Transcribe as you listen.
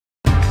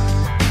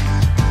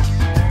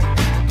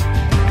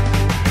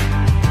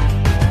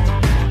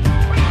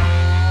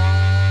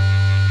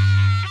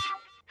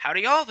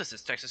Howdy y'all, this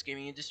is Texas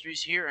Gaming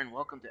Industries here, and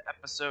welcome to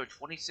episode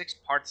 26,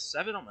 part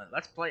 7 on my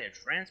Let's Play of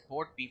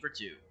Transport Fever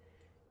 2.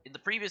 In the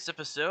previous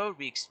episode,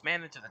 we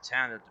expanded to the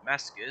town of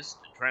Damascus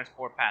to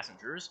transport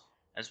passengers,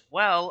 as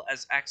well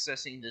as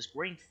accessing this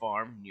grain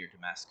farm near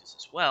Damascus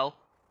as well,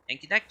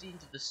 and connecting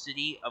to the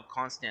city of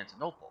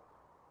Constantinople.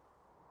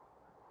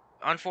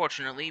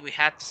 Unfortunately, we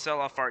had to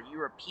sell off our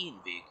European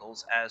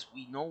vehicles as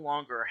we no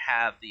longer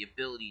have the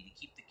ability to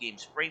keep the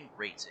game's frame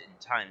rates in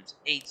times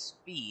 8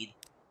 speed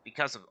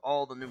because of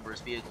all the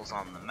numerous vehicles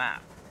on the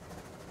map,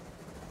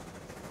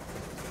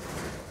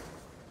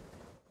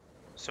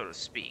 so to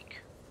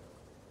speak.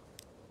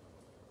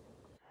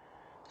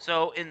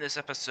 So in this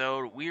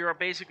episode, we are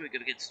basically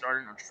going to get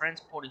started on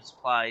transporting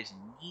supplies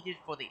needed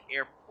for the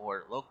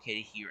airport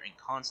located here in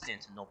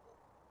Constantinople,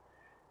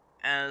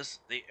 as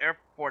the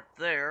airport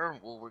there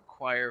will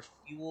require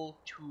fuel,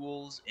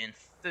 tools, and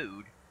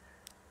food.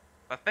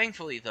 But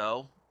thankfully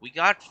though, we'll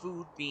get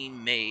food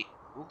being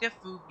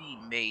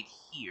made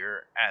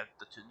here at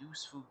the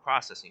Toulouse food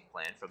processing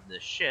plant from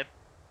this ship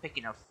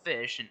picking up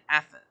fish in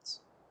Athens.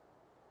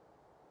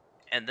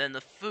 And then the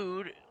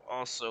food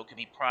also can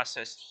be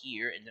processed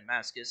here in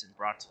Damascus and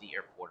brought to the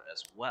airport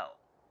as well.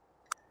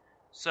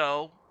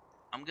 So,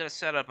 I'm going to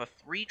set up a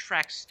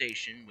 3-track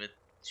station with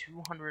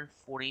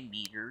 240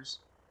 meters,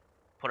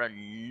 put a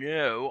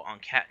no on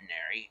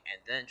catenary, and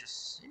then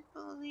just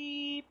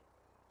simply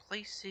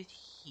place it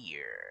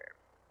here.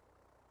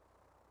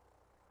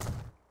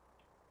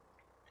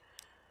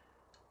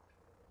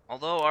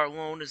 Although our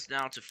loan is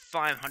now to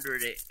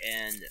 500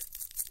 and,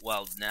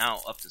 well, now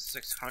up to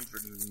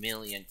 600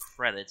 million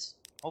credits,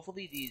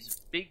 hopefully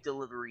these big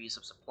deliveries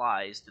of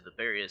supplies to the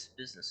various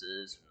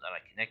businesses that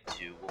I connect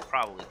to will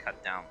probably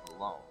cut down the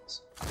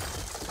loans.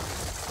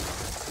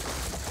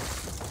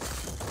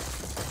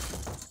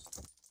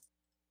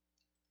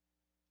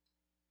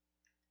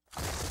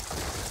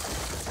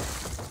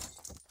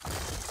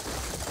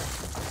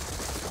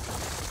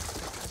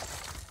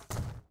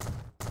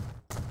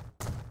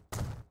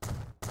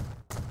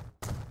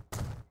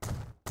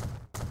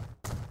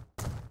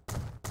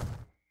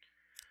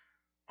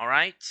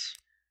 Alright,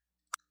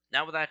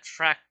 now with that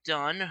track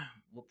done,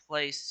 we'll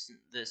place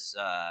this,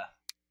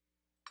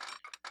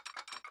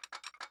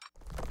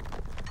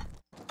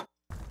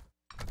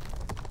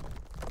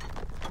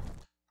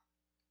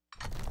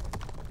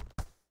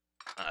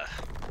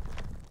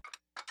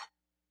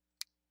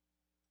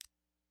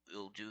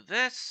 we'll do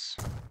this,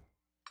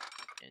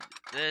 and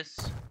do this,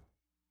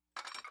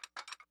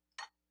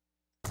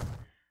 do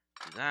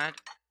that,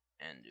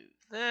 and do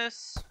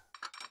this.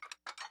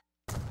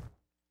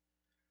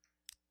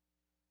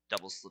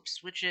 Double slip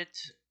switch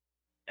it,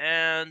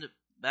 and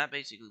that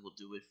basically will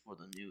do it for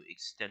the new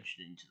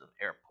extension into the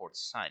airport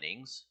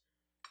sidings.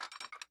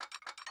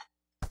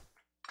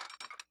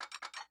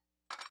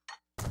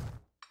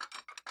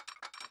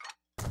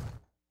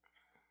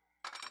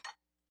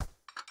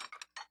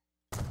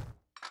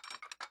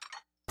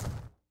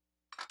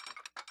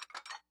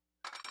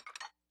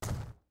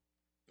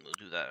 We'll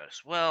do that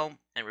as well,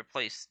 and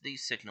replace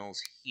these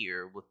signals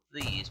here with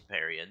these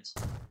variants.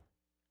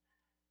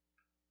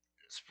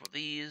 As for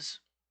these,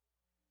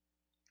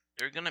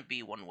 they're gonna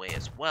be one way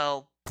as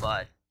well,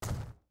 but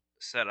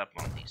set up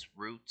on these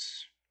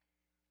routes.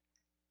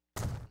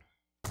 And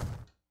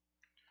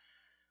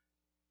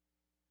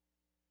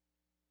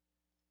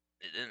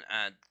then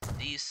add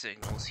these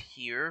signals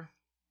here,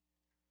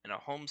 and a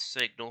home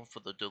signal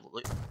for the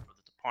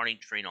departing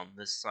train on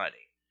this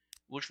siding,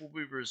 which will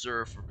be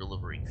reserved for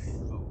delivering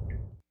food.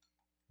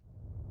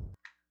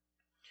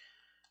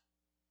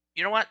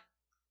 You know what?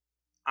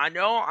 I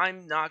know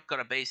I'm not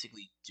gonna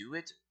basically do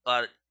it,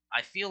 but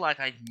I feel like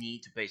I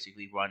need to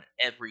basically run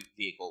every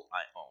vehicle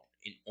I own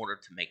in order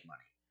to make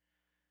money.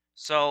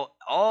 So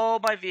all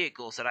my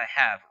vehicles that I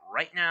have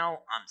right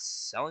now, I'm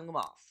selling them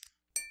off,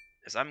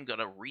 as I'm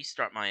gonna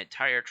restart my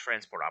entire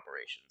transport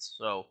operations.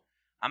 So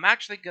I'm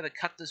actually gonna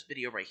cut this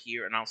video right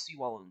here, and I'll see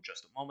you all in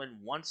just a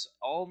moment once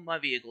all my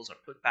vehicles are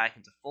put back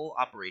into full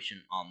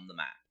operation on the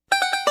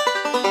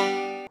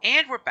map.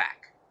 And we're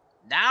back.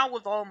 Now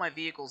with all my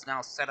vehicles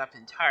now set up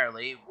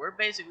entirely, we're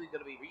basically going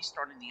to be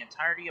restarting the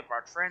entirety of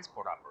our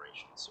transport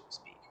operations, so to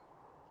speak.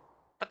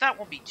 But that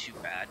won't be too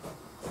bad.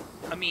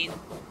 I mean,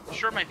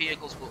 sure, my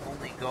vehicles will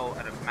only go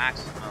at a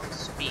maximum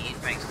speed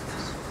thanks to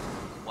this,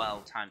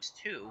 well,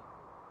 ×2,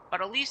 but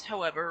at least,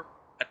 however,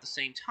 at the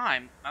same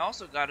time, I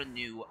also got a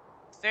new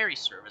ferry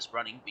service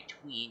running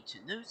between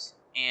Toulouse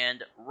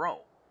and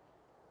Rome,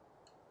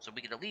 so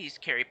we can at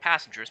least carry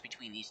passengers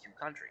between these two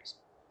countries.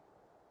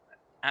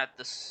 At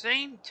the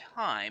same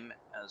time,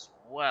 as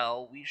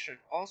well, we should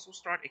also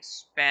start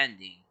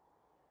expanding.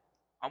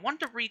 I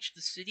want to reach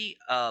the city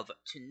of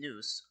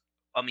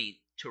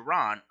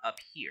Turan up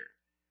here.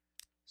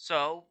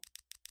 So,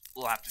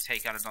 we'll have to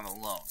take out another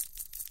loan.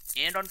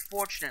 And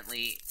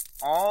unfortunately,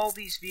 all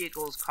these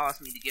vehicles cost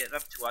me to get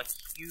up to a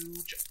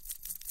huge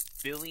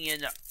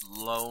billion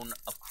loan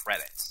of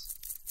credits.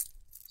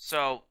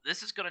 So,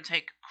 this is going to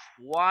take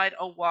quite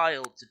a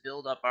while to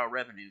build up our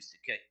revenues to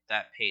get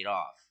that paid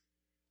off.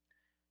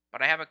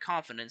 but I have a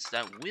confidence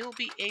that we'll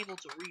be able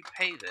to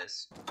repay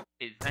this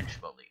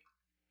eventually.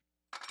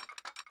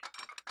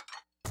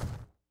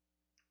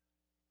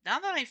 Now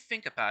that I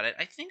think about it,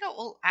 I think I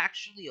will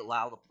actually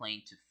allow the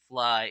plane to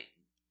fly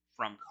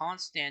from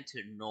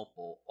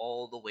Constantinople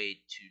all the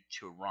way to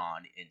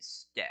Tehran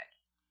instead.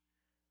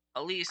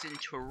 At least in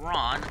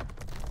Tehran,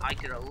 I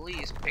could at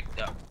least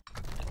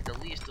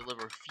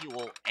deliver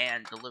fuel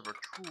and deliver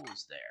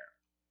tools there.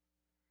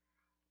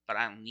 But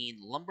I don't need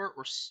lumber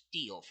or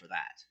steel for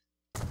that.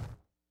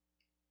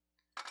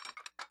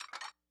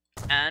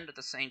 And at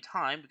the same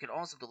time, we could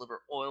also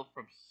deliver oil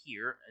from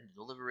here and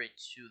deliver it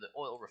to the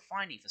oil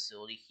refining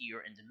facility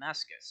here in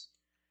Damascus.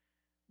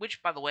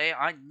 Which, by the way,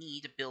 I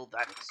need to build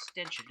that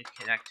extension to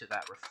connect to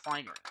that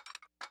refinery.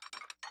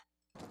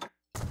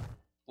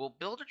 We'll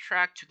build a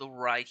track to the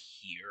right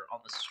here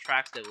on the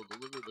tracks that will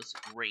deliver this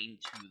grain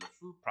to the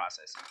food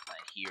processing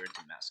plant here in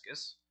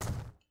Damascus.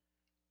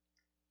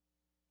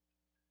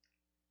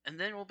 And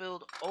then we'll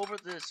build over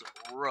this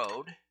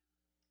road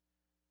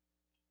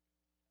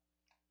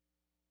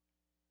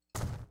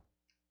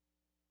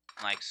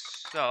like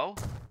so.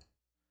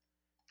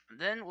 And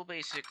then we'll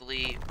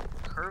basically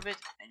curve it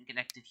and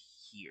connect it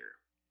here.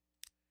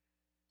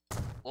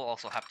 We'll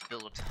also have to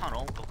build a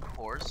tunnel, of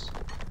course.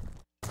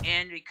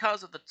 And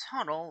because of the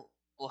tunnel,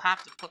 we'll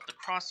have to put the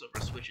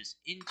crossover switches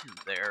into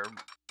there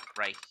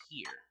right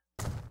here.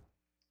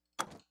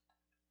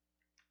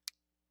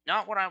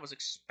 Not what I was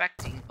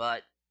expecting,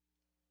 but,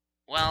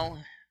 well,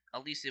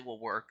 at least it will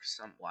work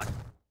somewhat.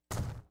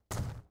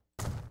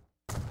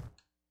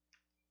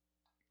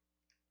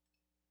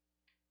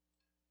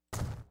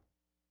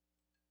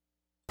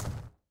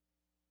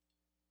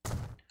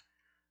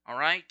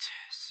 Alright,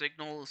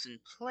 signal is in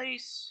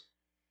place.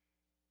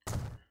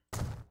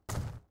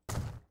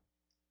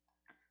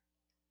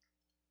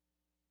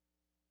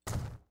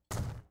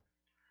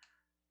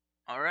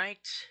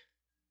 Alright.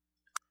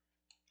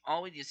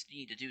 All we just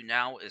need to do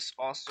now is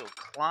also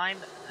climb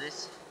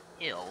this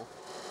hill,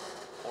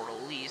 or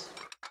at least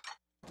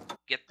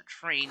get the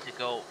train to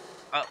go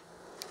up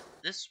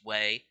this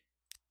way,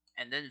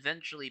 and then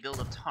eventually build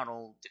a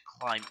tunnel to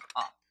climb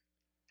up.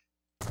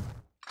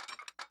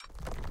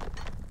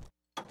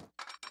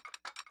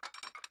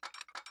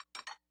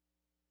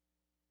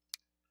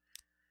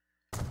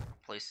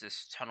 Place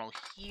this tunnel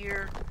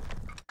here,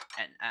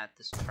 and add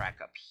this track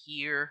up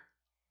here.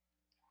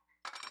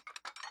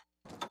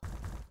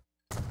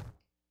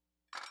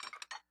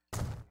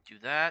 Do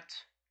that.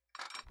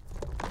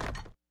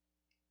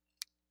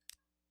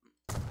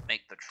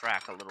 Make the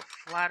track a little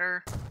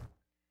flatter.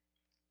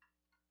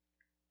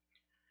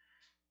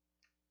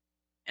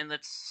 And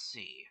let's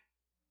see.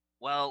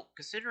 Well,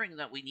 considering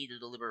that we need to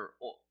deliver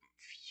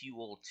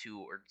fuel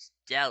towards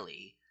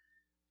Delhi,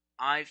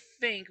 I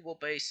think we'll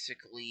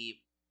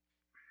basically...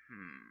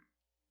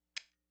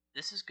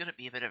 This is going to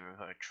be a bit of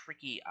a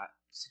tricky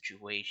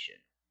situation.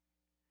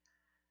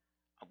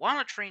 I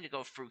want a train to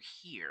go through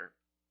here,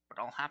 but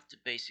I'll have to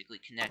basically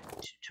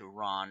connect to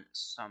Tehran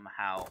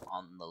somehow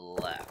on the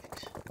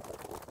left.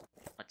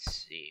 Let's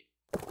see.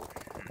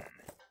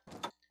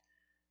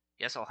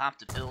 Guess I'll have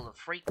to build a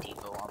freight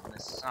depot on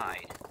this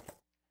side.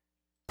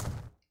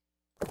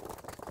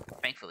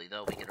 Thankfully,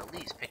 though, we can at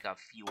least pick up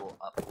fuel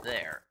up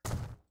there.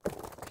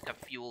 Pick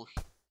up fuel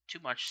too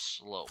much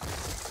slope.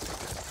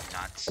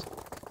 Nuts.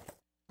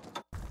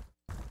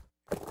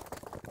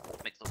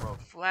 Make the road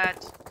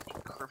flat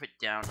and curve it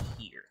down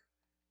here.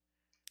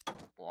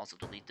 We'll also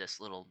delete this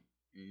little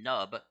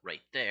nub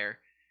right there,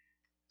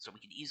 so we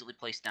can easily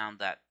place down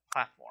that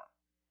platform.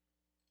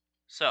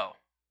 So,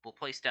 we'll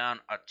place down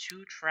a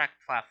 2-track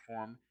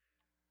platform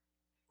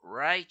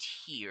right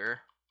here,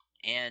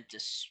 and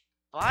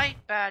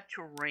despite bad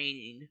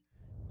terrain,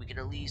 we can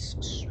at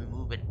least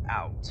smooth it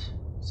out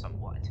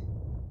somewhat.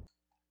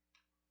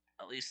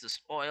 At least this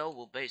oil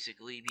will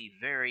basically be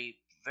very,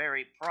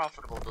 very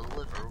profitable to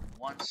deliver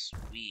once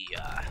we,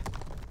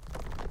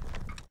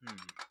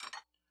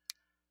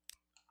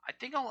 I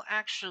think I'll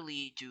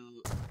actually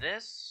do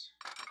this.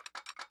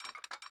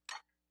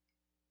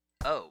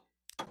 Oh,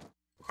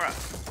 crap.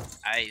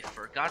 I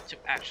forgot to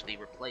actually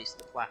replace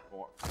the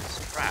platform,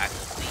 this track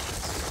with these.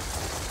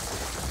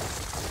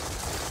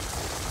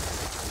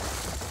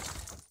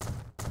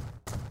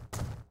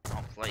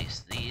 I'll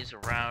place these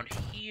around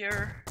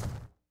here.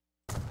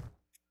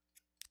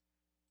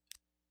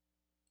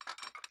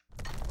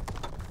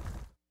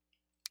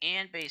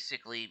 And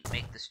basically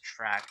make this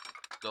track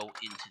go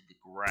into the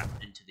ground,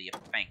 into the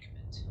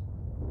embankment.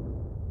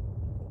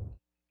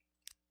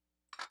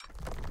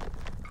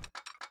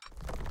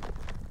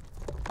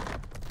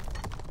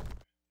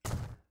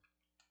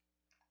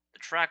 The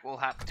track will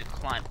have to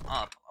climb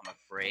up, I'm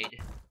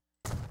afraid.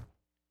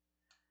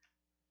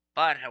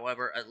 But,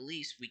 however, at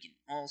least we can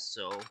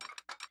also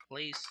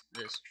place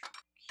this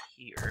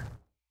here.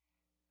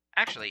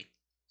 Actually,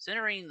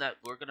 considering that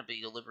we're going to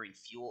be delivering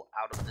fuel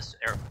out of this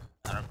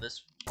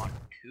one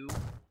too,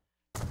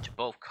 to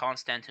both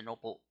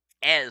Constantinople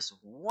as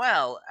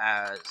well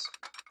as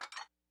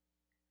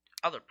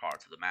other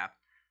parts of the map,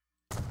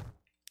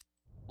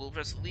 we'll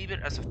just leave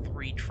it as a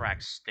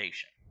 3-track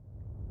station.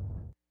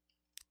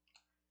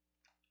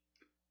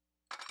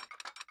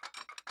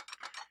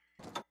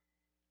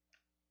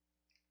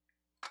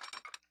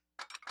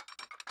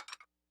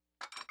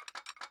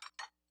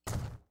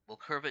 We'll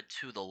curve it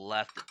to the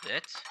left a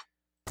bit.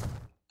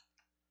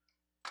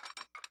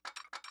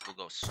 We'll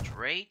go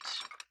straight,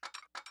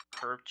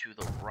 curve to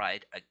the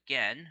right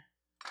again.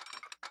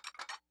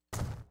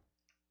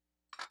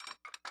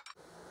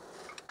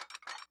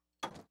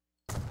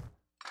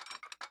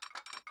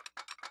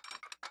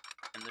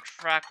 And the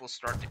track will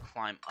start to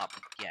climb up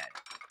again.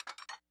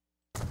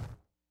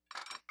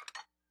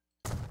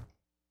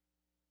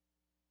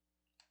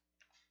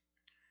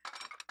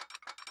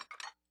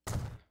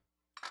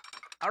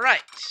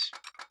 Alright.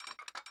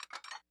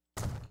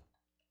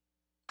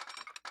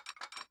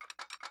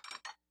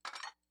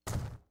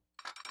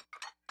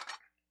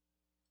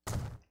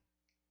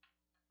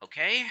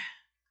 Okay.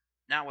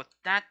 Now with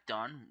that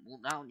done, we'll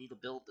now need to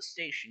build the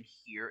station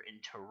here in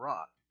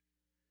Tehran.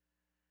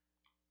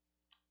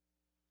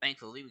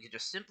 Thankfully, we can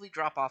just simply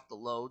drop off the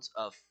loads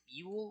of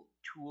fuel,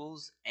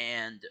 tools,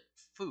 and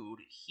food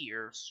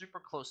here super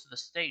close to the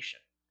station.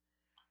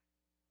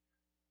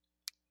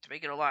 To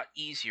make it a lot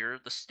easier,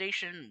 the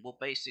station will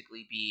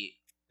basically be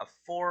a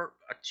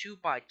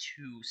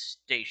 2x2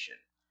 station.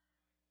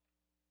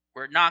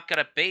 We're not going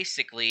to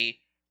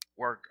basically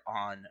work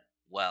on,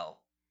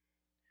 well,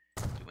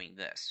 doing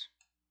this.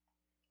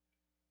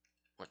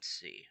 Let's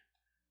see.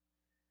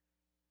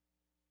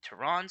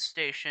 Tehran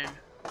station.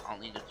 I'll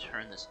need to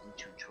turn this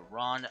into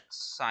Tehran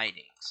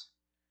sidings.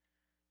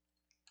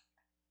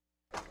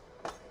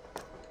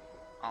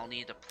 I'll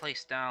need to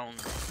place down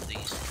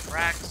these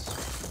tracks,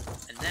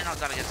 and then I've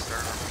got to get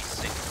started on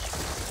resignature.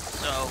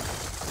 So,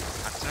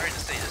 I'm sorry to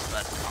say this,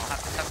 but I'll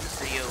have to cut this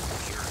video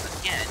here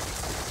again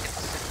to get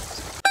the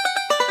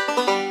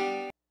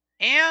signals.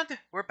 And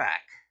we're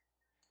back.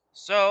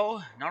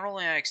 So, not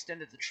only I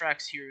extended the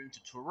tracks here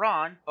into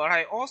Tehran, but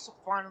I also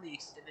finally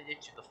extended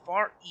it to the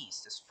far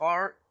east, as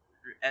far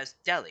as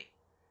Delhi,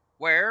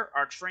 where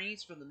our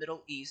trains from the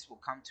Middle East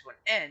will come to an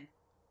end,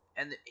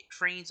 and the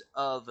trains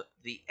of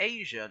the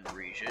Asian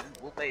region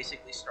will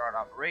basically start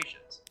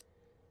operations.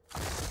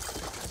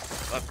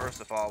 But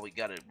first of all, we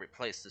gotta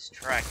replace this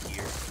track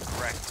here with the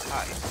correct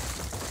type.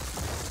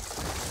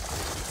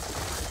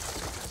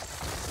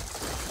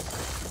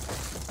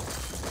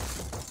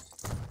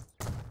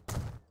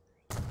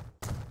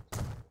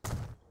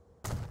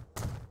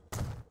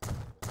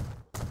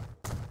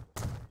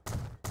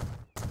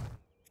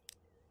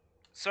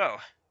 So,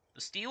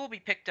 the steel will be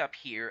picked up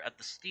here at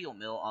the steel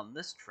mill on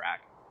this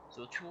track,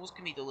 so the tools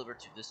can be delivered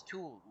to this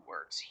tool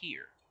works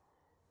here.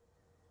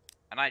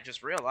 And I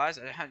just realized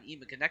I hadn't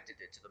even connected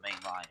it to the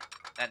main line.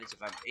 That is,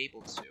 if I'm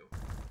able to.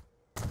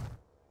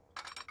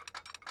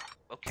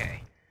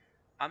 Okay.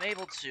 I'm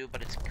able to,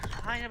 but it's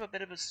kind of a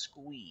bit of a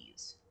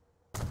squeeze.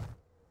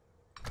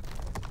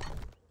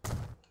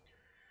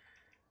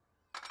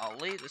 I'll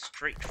lay the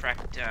straight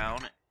track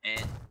down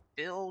and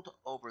build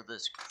over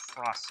this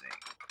crossing.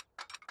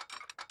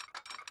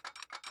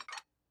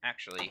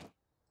 Actually,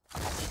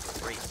 I'll need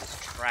to raise this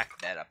track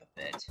bed up a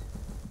bit.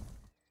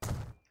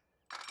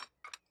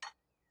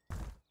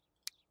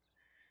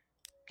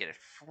 Get it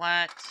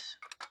flat.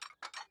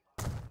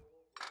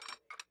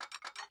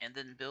 And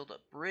then build a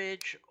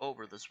bridge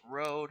over this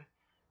road.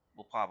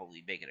 We'll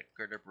probably make it a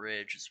Girder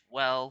Bridge as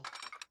well.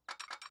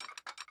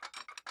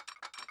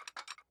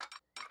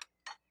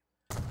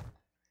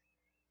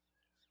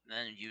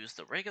 Then use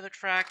the regular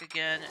track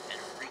again and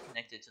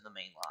reconnect it to the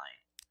main line.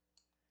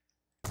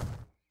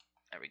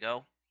 There we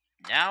go.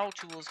 Now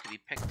tools can be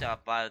picked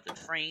up by the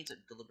trains and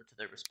delivered to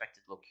their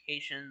respective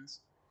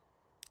locations.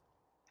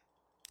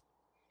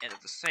 And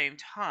at the same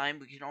time,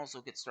 we can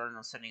also get started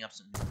on setting up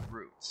some new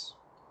routes.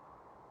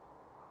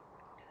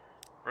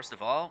 First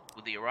of all,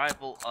 with the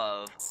arrival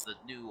of the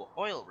new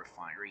oil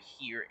refinery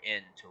here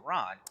in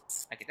Tehran,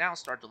 I can now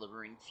start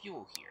delivering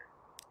fuel here.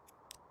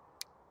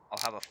 I'll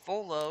have a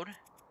full load,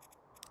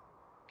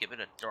 give it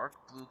a dark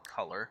blue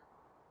color.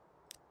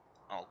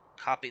 I'll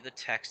copy the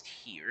text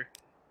here,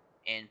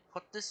 and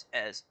put this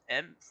as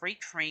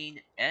Freight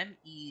Train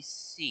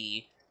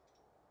MEC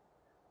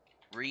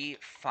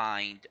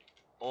Refined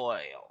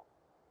Oil.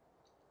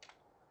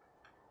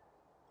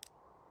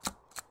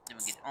 Then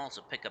we can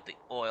also pick up the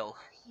oil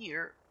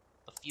here,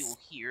 the fuel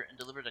here, and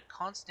deliver to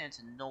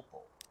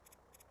Constantinople.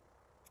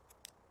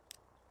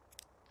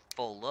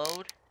 Full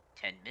load,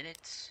 10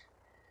 minutes.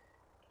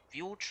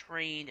 Fuel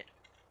train,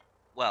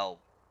 well,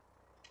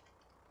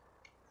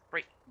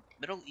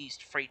 Middle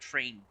East Freight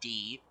Train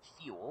D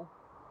fuel.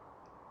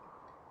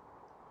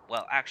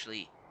 Well,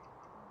 actually,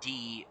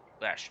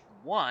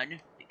 D-1,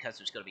 because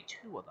there's going to be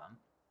 2 of them.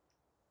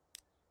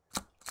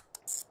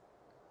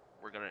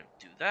 We're going to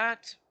do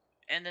that,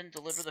 and then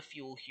deliver the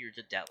fuel here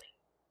to Delhi.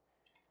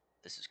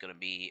 This is going to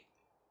be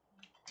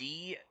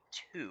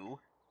D2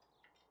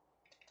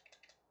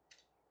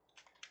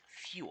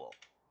 fuel.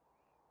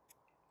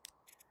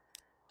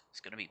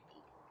 It's going to be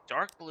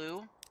dark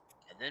blue,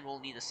 and then we'll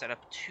need to set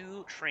up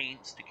 2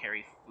 trains to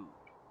carry food.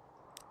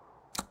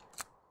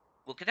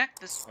 we'll connect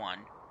this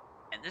one,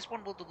 and this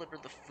one will deliver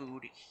the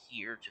food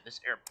here to this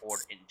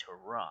airport in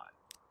Tehran.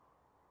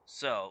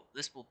 So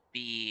this will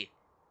be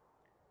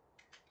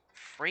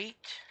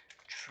freight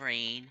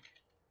train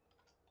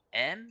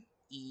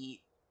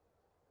MEE1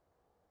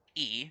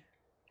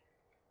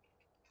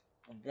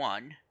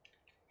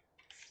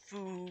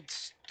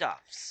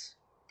 foodstuffs.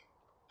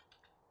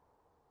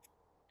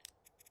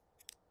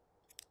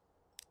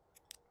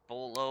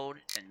 Full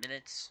load in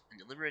minutes and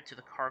deliver it to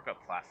the cargo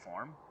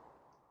platform.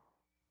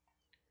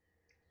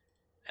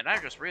 And I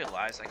just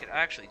realized I could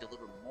actually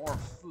deliver more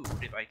food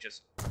if I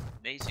just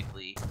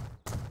basically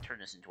turn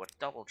this into a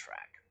double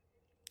track.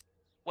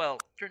 Well,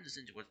 turn this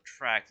into a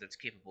track that's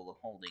capable of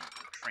holding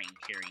a train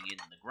carrying in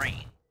the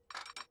grain.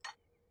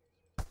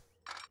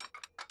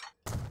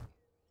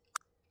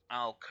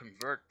 I'll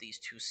convert these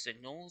two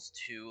signals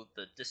to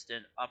the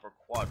distant upper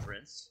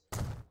quadrants,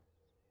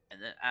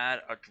 and then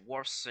add a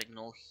dwarf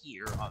signal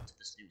here onto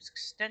this new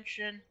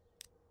extension,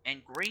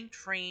 and grain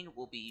train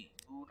will be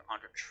moved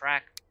onto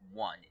track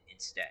 1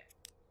 instead.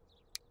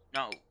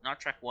 No, not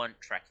track 1,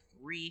 track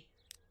 3,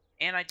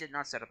 and I did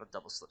not set up a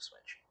double slip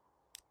switch.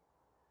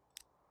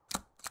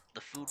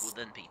 The food will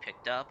then be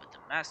picked up at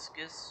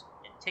Damascus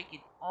and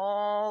taken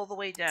all the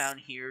way down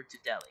here to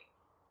Delhi.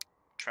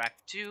 Track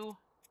 2,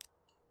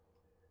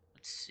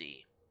 let's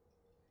see.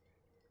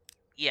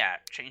 Yeah,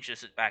 change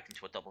this back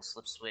into a double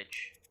slip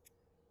switch.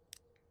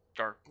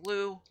 Dark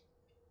blue,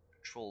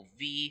 Control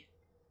V,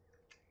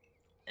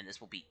 and this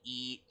will be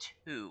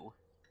E2,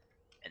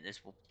 and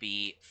this will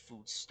be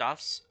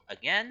foodstuffs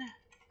again.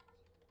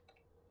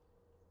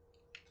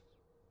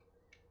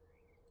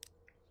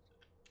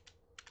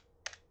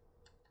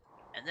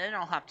 And then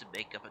I'll have to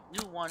make up a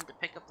new one to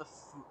pick up the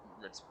food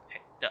that's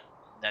picked up,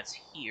 that's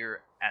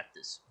here at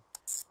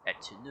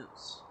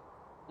Toulouse,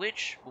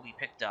 which will be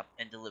picked up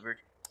and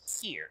delivered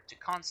here to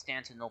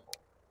Constantinople.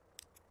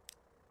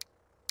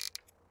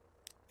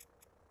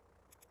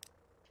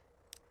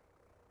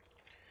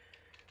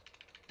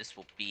 This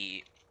will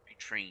be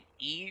train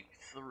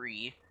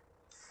E3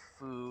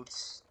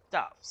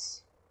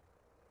 foodstuffs.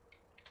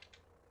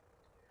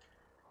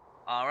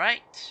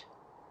 Alright,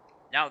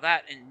 now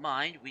that in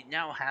mind, we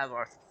now have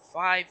our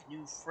 5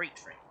 new freight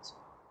trains.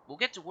 We'll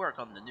get to work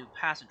on the new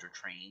passenger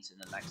trains in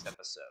the next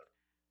episode,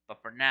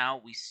 but for now,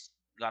 we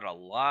got a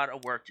lot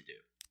of work to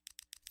do.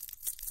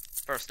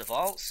 First of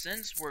all,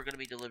 since we're going to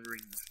be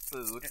delivering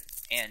food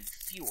and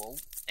fuel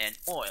and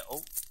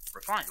oil,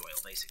 refined oil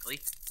basically,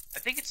 I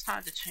think it's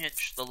time to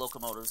change the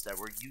locomotives that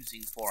we're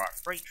using for our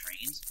freight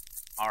trains.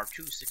 Our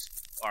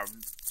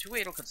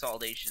 280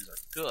 consolidations are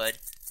good,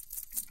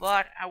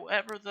 but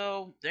however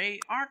though, they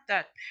aren't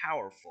that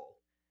powerful.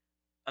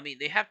 I mean,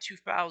 they have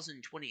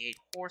 2,028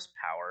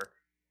 horsepower,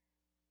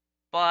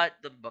 but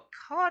the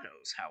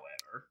Mikados,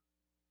 however,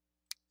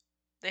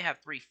 they have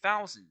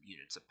 3,000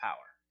 units of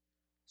power.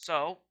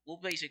 So, we'll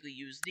basically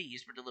use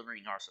these for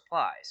delivering our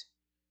supplies.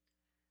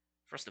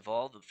 First of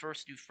all, the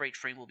first new freight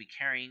train will be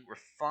carrying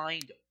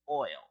refined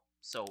oil,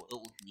 so it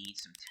will need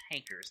some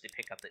tankers to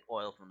pick up the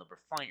oil from the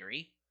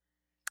refinery,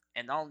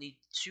 and I'll need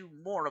 2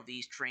 more of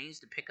these trains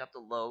to pick up the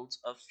loads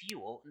of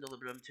fuel and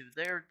deliver them to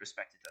their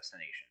respective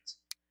destinations.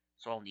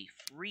 So I'll need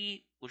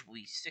 3, which will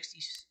be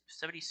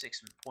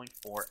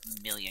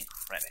 76.4 million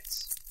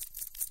credits.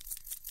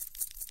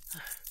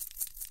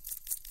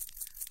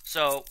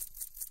 So,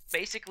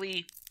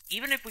 basically,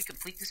 even if we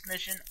complete this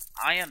mission,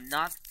 I am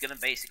not going to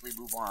basically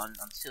move on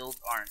until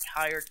our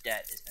entire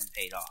debt has been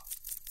paid off.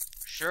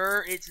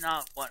 Sure, it's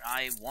not what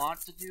I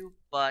want to do,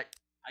 but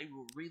I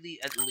will really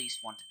at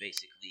least want to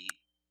basically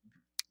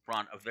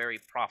run a very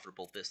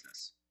profitable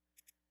business.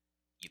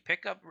 You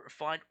pick up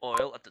refined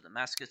oil at the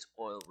Damascus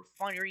Oil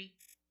Refinery,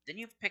 then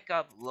you pick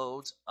up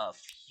loads of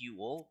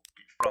fuel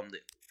from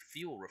the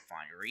fuel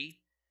refinery,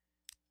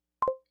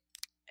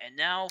 and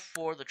now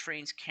for the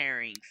trains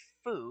carrying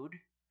food,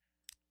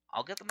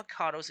 I'll get the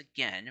Mikados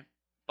again,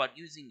 but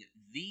using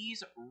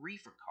these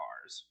reefer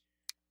cars,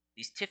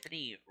 these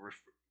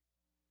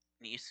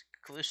these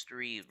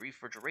Callistery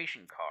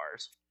refrigeration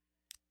cars,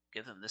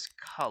 give them this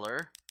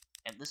color,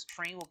 and this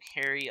train will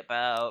carry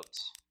about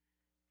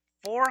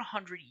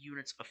 400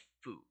 units of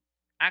food.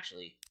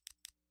 Actually,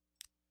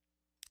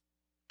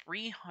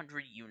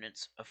 300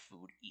 units of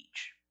food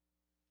each.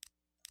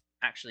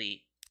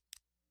 Actually,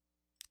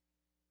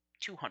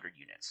 200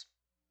 units.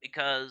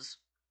 Because,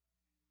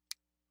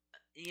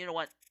 you know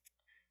what?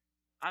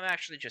 I'm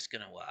actually just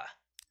gonna,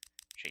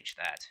 change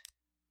that.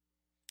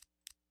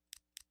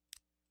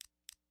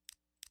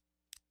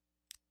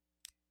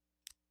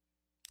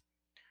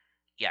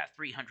 Yeah,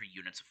 300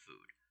 units of food.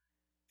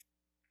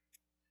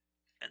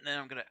 And then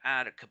I'm gonna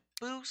add a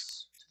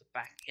caboose to the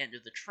back end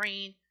of the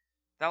train.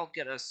 That'll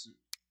get us,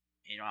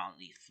 I'll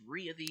need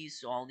 3 of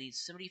these, so I'll need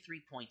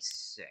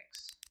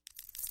 73.6.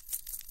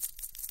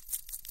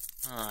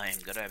 I'm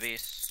gonna be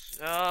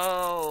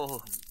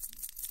so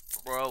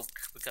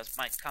broke because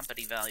my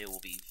company value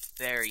will be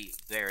very,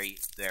 very,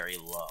 very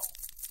low.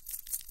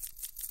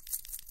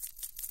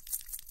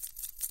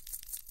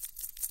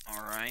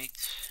 Alright.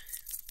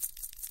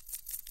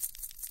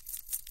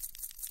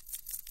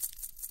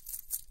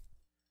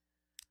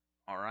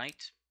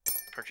 Alright,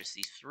 purchase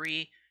these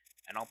 3,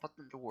 and I'll put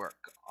them to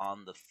work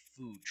on the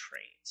food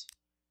trains.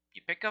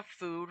 You pick up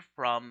food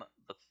from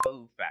the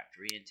food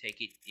factory and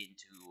take it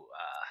into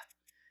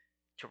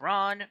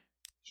Tehran,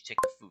 you take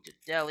the food to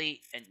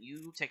Delhi, and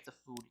you take the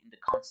food into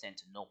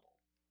Constantinople.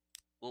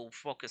 We'll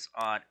focus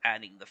on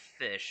adding the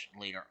fish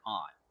later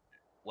on.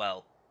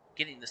 Well,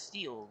 getting the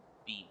steel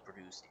being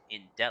produced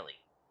in Delhi.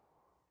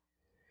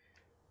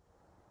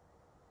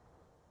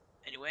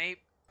 Anyway,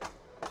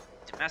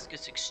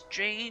 Damascus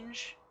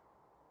Exchange.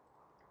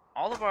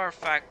 All of our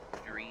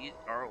factories,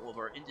 all of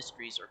our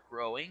industries are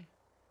growing.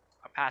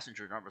 Our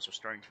passenger numbers are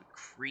starting to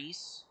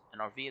increase, and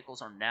our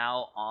vehicles are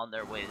now on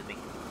their way to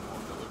making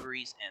more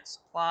deliveries and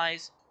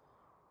supplies.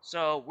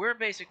 So we're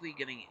basically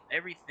getting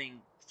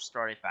everything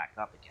started back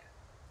up again.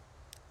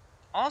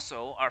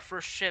 Also, our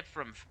ship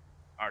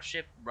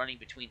running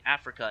between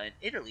Africa and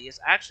Italy is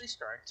actually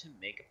starting to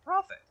make a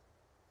profit.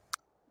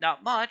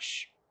 Not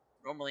much,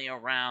 normally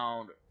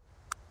around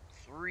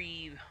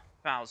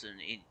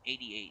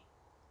 3.88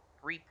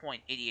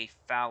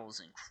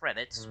 thousand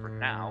credits for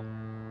now.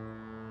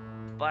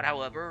 But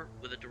however,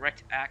 with a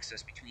direct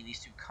access between these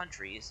two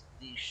countries,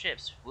 these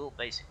ships will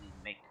basically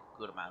make a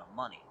good amount of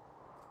money.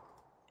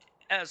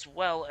 As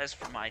well as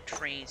for my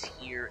trains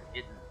here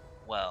in,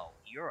 well,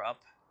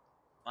 Europe,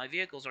 my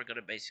vehicles are going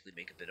to basically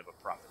make a bit of a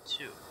profit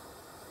too.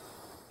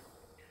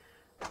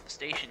 The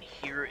station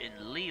here in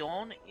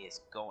Lyon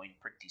is going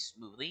pretty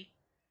smoothly.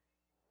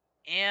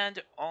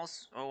 And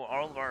also,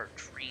 all of our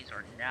trains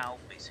are now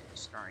basically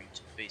starting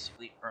to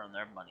earn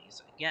their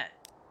monies again.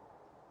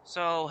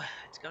 So,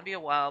 it's going to be a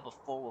while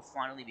before we'll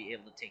finally be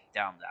able to take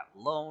down that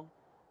loan.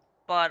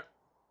 But,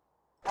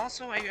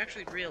 also, I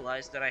actually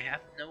realized that I have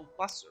no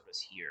bus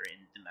service here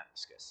in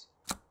Damascus.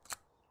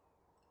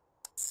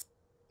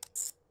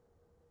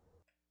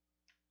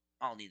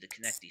 I'll need to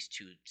connect these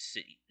two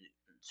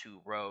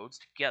roads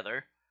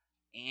together.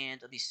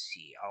 And let me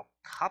see, I'll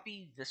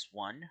copy this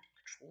one,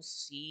 Control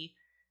C,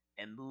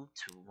 and move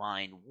to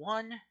line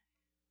 1.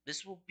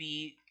 This will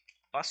be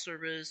bus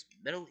service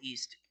Middle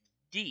East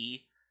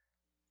D,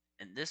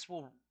 and this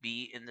will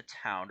be in the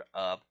town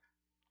of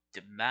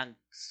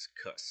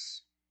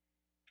Damascus.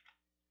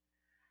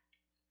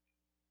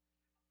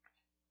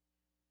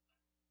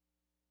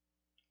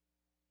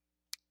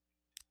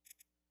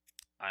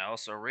 I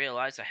also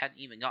realized I hadn't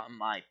even gotten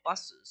my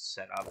buses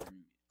set up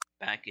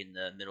back in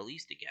the Middle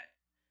East again.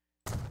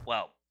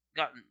 Well,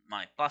 gotten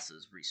my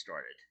buses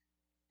restarted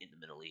in the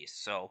Middle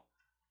East, so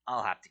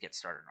I'll have to get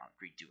started on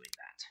redoing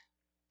that.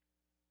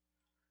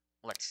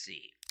 Let's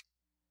see.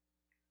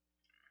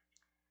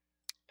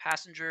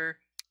 Passenger,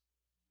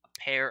 a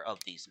pair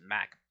of these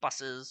Mack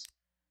buses.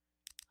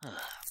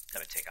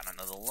 Gotta take on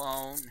another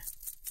loan.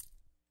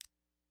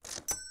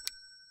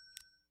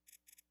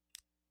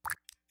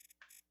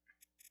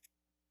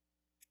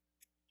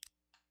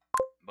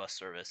 Bus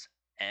service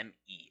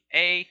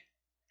MEA.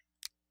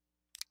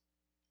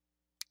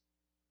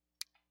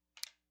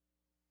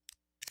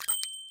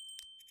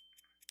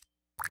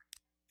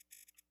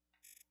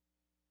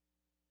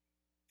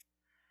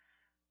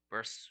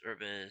 Bus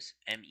service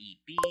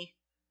MEB.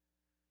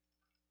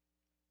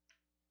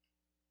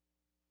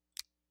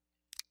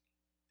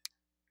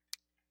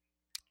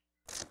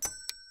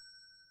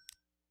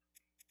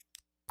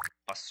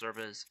 Bus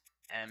service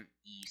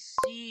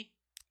MEC.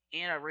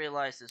 And I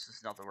realized this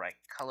is not the right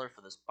color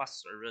for this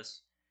bus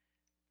service.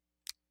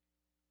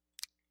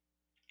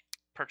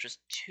 Purchased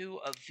 2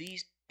 of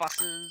these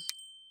buses,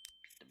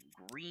 get them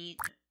green,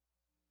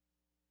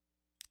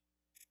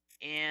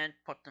 and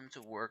put them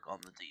to work on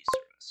the D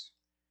service.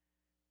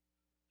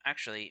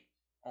 Actually,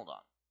 hold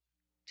on.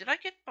 Did I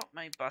get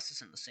my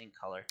buses in the same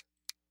color?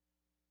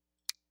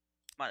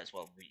 Might as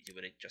well redo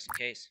it just in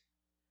case.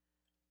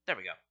 There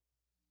we go.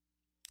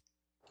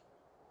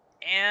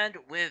 And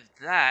with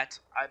that,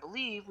 I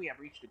believe we have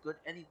reached a good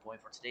ending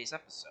point for today's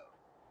episode.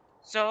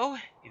 So,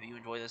 if you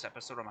enjoyed this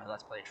episode of my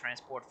Let's Play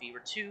Transport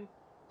Fever 2,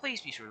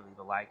 please be sure to leave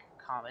a like,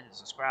 comment, and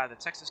subscribe. The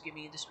Texas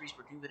Gaming Industries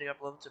for new video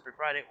uploads every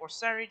Friday or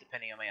Saturday,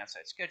 depending on my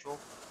on-site schedule.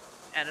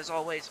 And as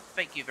always,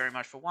 thank you very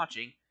much for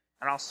watching,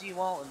 and I'll see you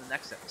all in the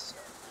next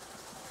episode.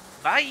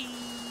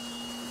 Bye!